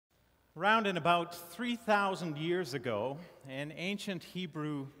Around and about 3,000 years ago, an ancient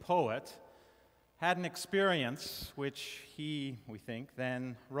Hebrew poet had an experience which he, we think,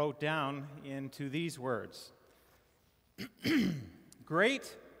 then wrote down into these words.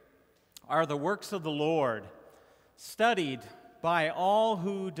 Great are the works of the Lord, studied by all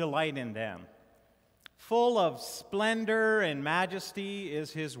who delight in them. Full of splendor and majesty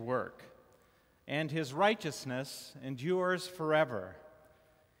is his work, and his righteousness endures forever.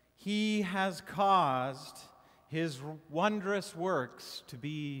 He has caused his wondrous works to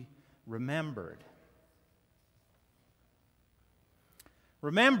be remembered.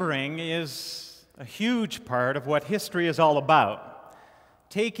 Remembering is a huge part of what history is all about.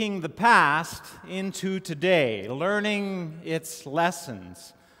 Taking the past into today, learning its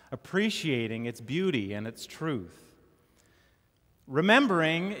lessons, appreciating its beauty and its truth.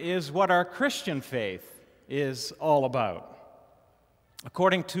 Remembering is what our Christian faith is all about.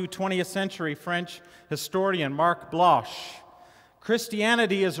 According to 20th century French historian Marc Bloch,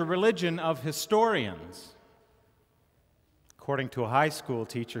 Christianity is a religion of historians. According to a high school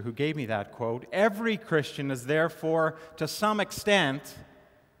teacher who gave me that quote, every Christian is therefore, to some extent,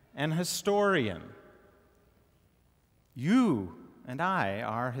 an historian. You and I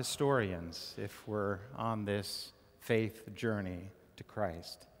are historians if we're on this faith journey to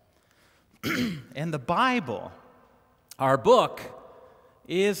Christ. And the Bible, our book,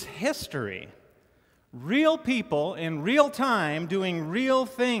 is history. Real people in real time doing real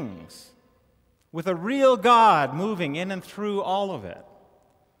things with a real God moving in and through all of it.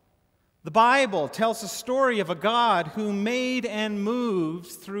 The Bible tells the story of a God who made and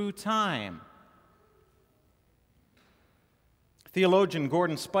moves through time. Theologian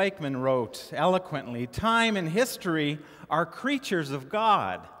Gordon Spykman wrote eloquently, "Time and history are creatures of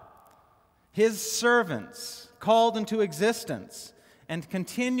God, His servants, called into existence and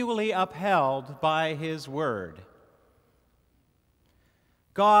continually upheld by His word."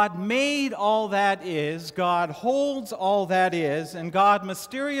 God made all that is, God holds all that is, and God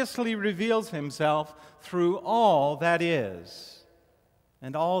mysteriously reveals Himself through all that is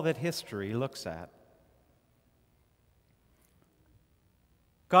and all that history looks at.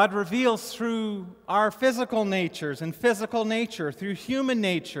 God reveals through our physical natures and physical nature, through human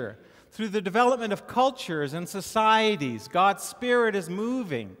nature, through the development of cultures and societies. God's Spirit is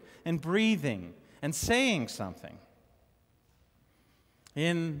moving and breathing and saying something.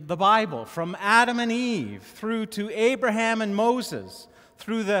 In the Bible, from Adam and Eve through to Abraham and Moses,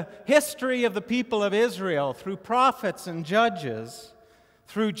 through the history of the people of Israel, through prophets and judges,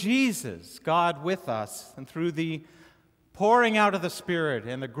 through Jesus, God with us, and through the pouring out of the Spirit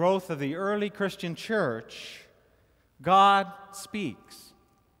and the growth of the early Christian church, God speaks.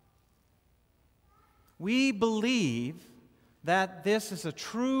 We believe that this is a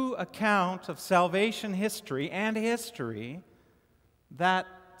true account of salvation history and history that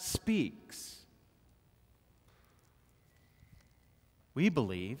speaks. We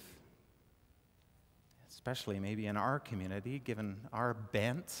believe, especially maybe in our community, given our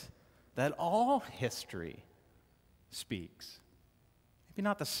bent, that all history speaks. Maybe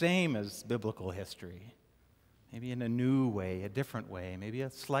not the same as biblical history. Maybe in a new way, a different way, maybe a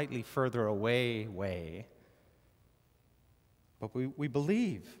slightly further away way. But we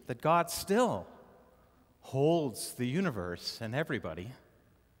believe that God still holds the universe and everybody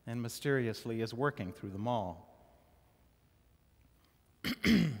and mysteriously is working through them all.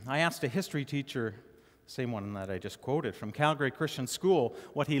 I asked a history teacher, same one that I just quoted, from Calgary Christian School,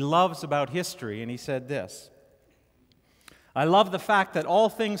 what he loves about history, and he said this: "I love the fact that all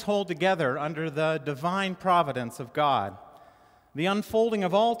things hold together under the divine providence of God. The unfolding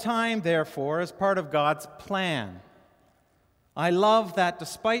of all time, therefore, is part of God's plan. I love that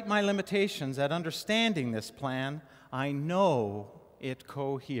despite my limitations at understanding this plan, I know it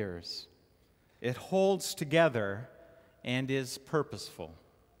coheres. It holds together and is purposeful."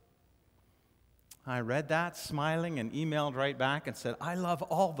 I read that, smiling, and emailed right back and said, I love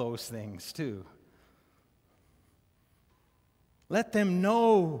all those things too. Let them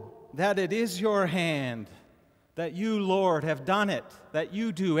know that it is your hand, that you, Lord, have done it, that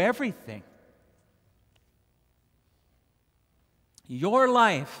you do everything. Your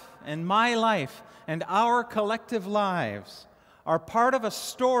life and my life and our collective lives are part of a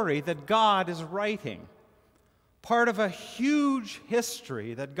story that God is writing, part of a huge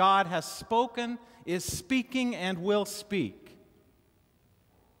history that God has spoken, is speaking, and will speak.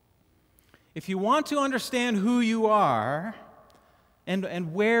 If you want to understand who you are,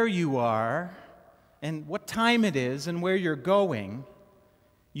 and where you are, and what time it is, and where you're going,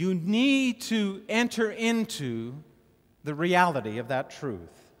 you need to enter into the reality of that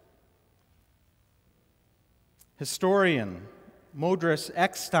truth. historian Modris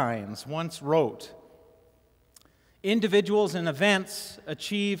Eksteins once wrote, "Individuals and events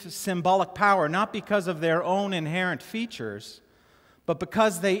achieve symbolic power not because of their own inherent features, but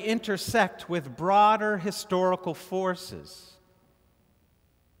because they intersect with broader historical forces."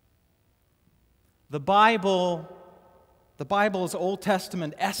 The Bible's Old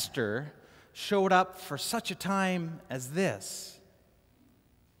Testament Esther showed up for such a time as this.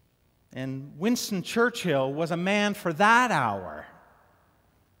 And Winston Churchill was a man for that hour.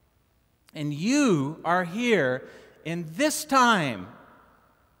 And you are here in this time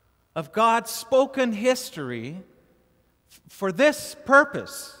of God's spoken history for this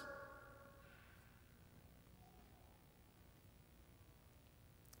purpose.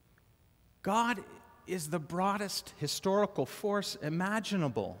 God is the broadest historical force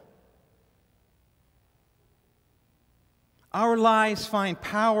imaginable. Our lives find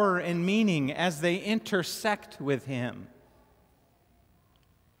power and meaning as they intersect with Him.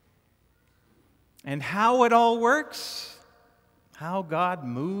 And how it all works, how God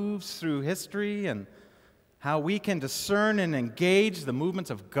moves through history, and how we can discern and engage the movements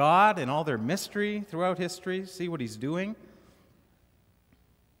of God and all their mystery throughout history, see what He's doing,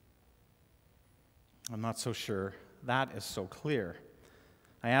 I'm not so sure that is so clear.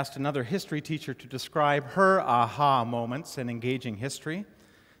 I asked another history teacher to describe her aha moments in engaging history,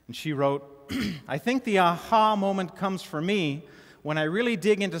 and she wrote, "I think the aha moment comes for me when I really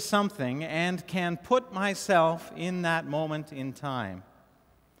dig into something and can put myself in that moment in time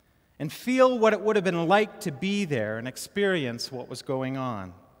and feel what it would have been like to be there and experience what was going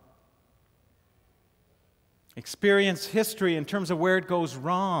on. Experience history in terms of where it goes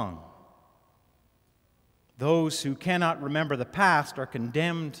wrong. Those who cannot remember the past are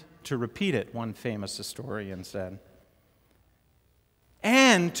condemned to repeat it," one famous historian said.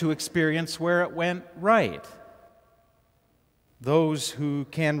 "And to experience where it went right. Those who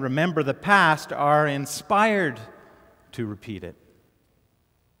can remember the past are inspired to repeat it."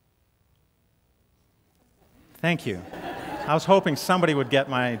 Thank you. I was hoping somebody would get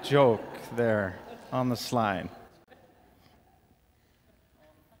my joke there on the slide.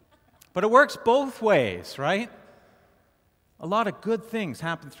 But it works both ways, right? A lot of good things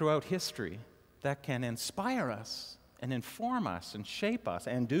happen throughout history that can inspire us and inform us and shape us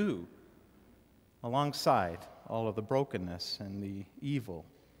and do, alongside all of the brokenness and the evil.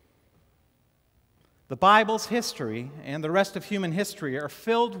 The Bible's history and the rest of human history are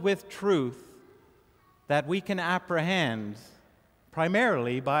filled with truth that we can apprehend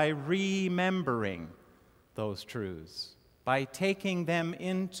primarily by remembering those truths, by taking them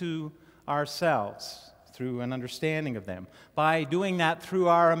into ourselves through an understanding of them, by doing that through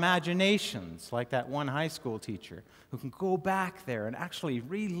our imaginations, like that one high school teacher who can go back there and actually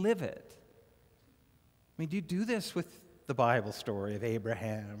relive it. I mean, do you do this with the Bible story of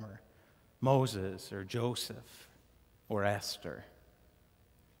Abraham or Moses or Joseph or Esther?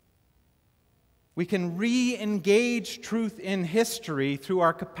 We can re-engage truth in history through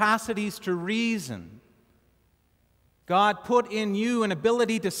our capacities to reason. God put in you an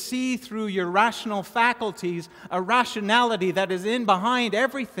ability to see through your rational faculties a rationality that is in behind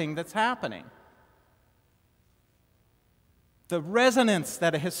everything that's happening. The resonance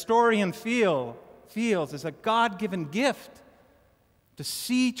that a historian feels is a God-given gift to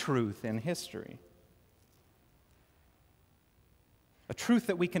see truth in history. A truth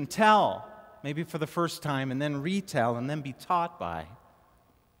that we can tell, maybe for the first time, and then retell, and then be taught by.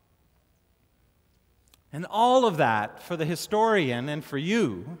 And all of that, for the historian and for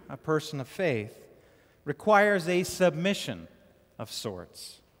you, a person of faith, requires a submission of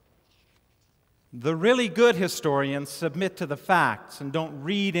sorts. The really good historians submit to the facts and don't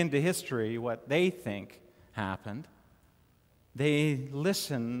read into history what they think happened. They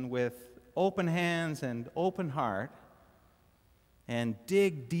listen with open hands and open heart and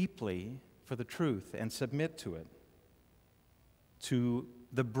dig deeply for the truth and submit to it, to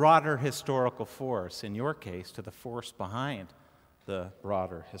the broader historical force, in your case, to the force behind the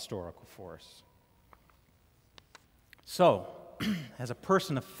broader historical force. So, as a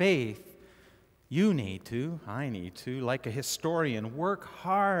person of faith, you need to, I need to, like a historian, work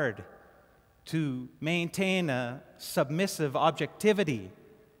hard to maintain a submissive objectivity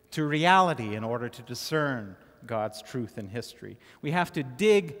to reality in order to discern God's truth in history. We have to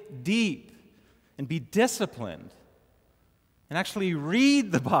dig deep and be disciplined and actually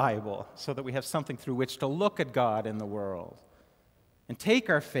read the Bible so that we have something through which to look at God in the world and take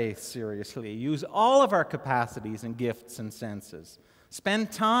our faith seriously, use all of our capacities and gifts and senses.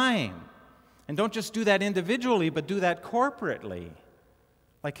 Spend time, and don't just do that individually, but do that corporately,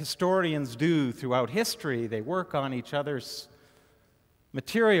 Like historians do throughout history, they work on each other's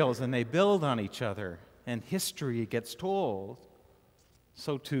materials and they build on each other, and history gets told.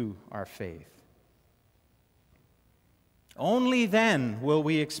 So too our faith. Only then will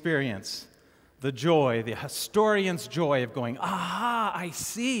we experience the joy, the historian's joy of going, aha, I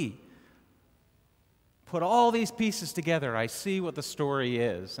see. Put all these pieces together, I see what the story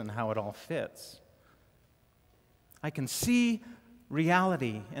is and how it all fits. I can see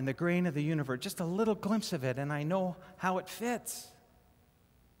reality and the grain of the universe, just a little glimpse of it, and I know how it fits.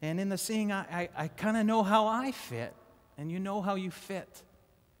 And in the seeing, I kind of know how I fit, and you know how you fit.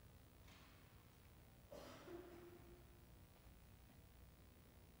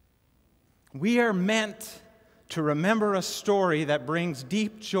 We are meant to remember a story that brings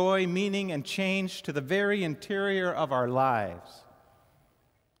deep joy, meaning, and change to the very interior of our lives.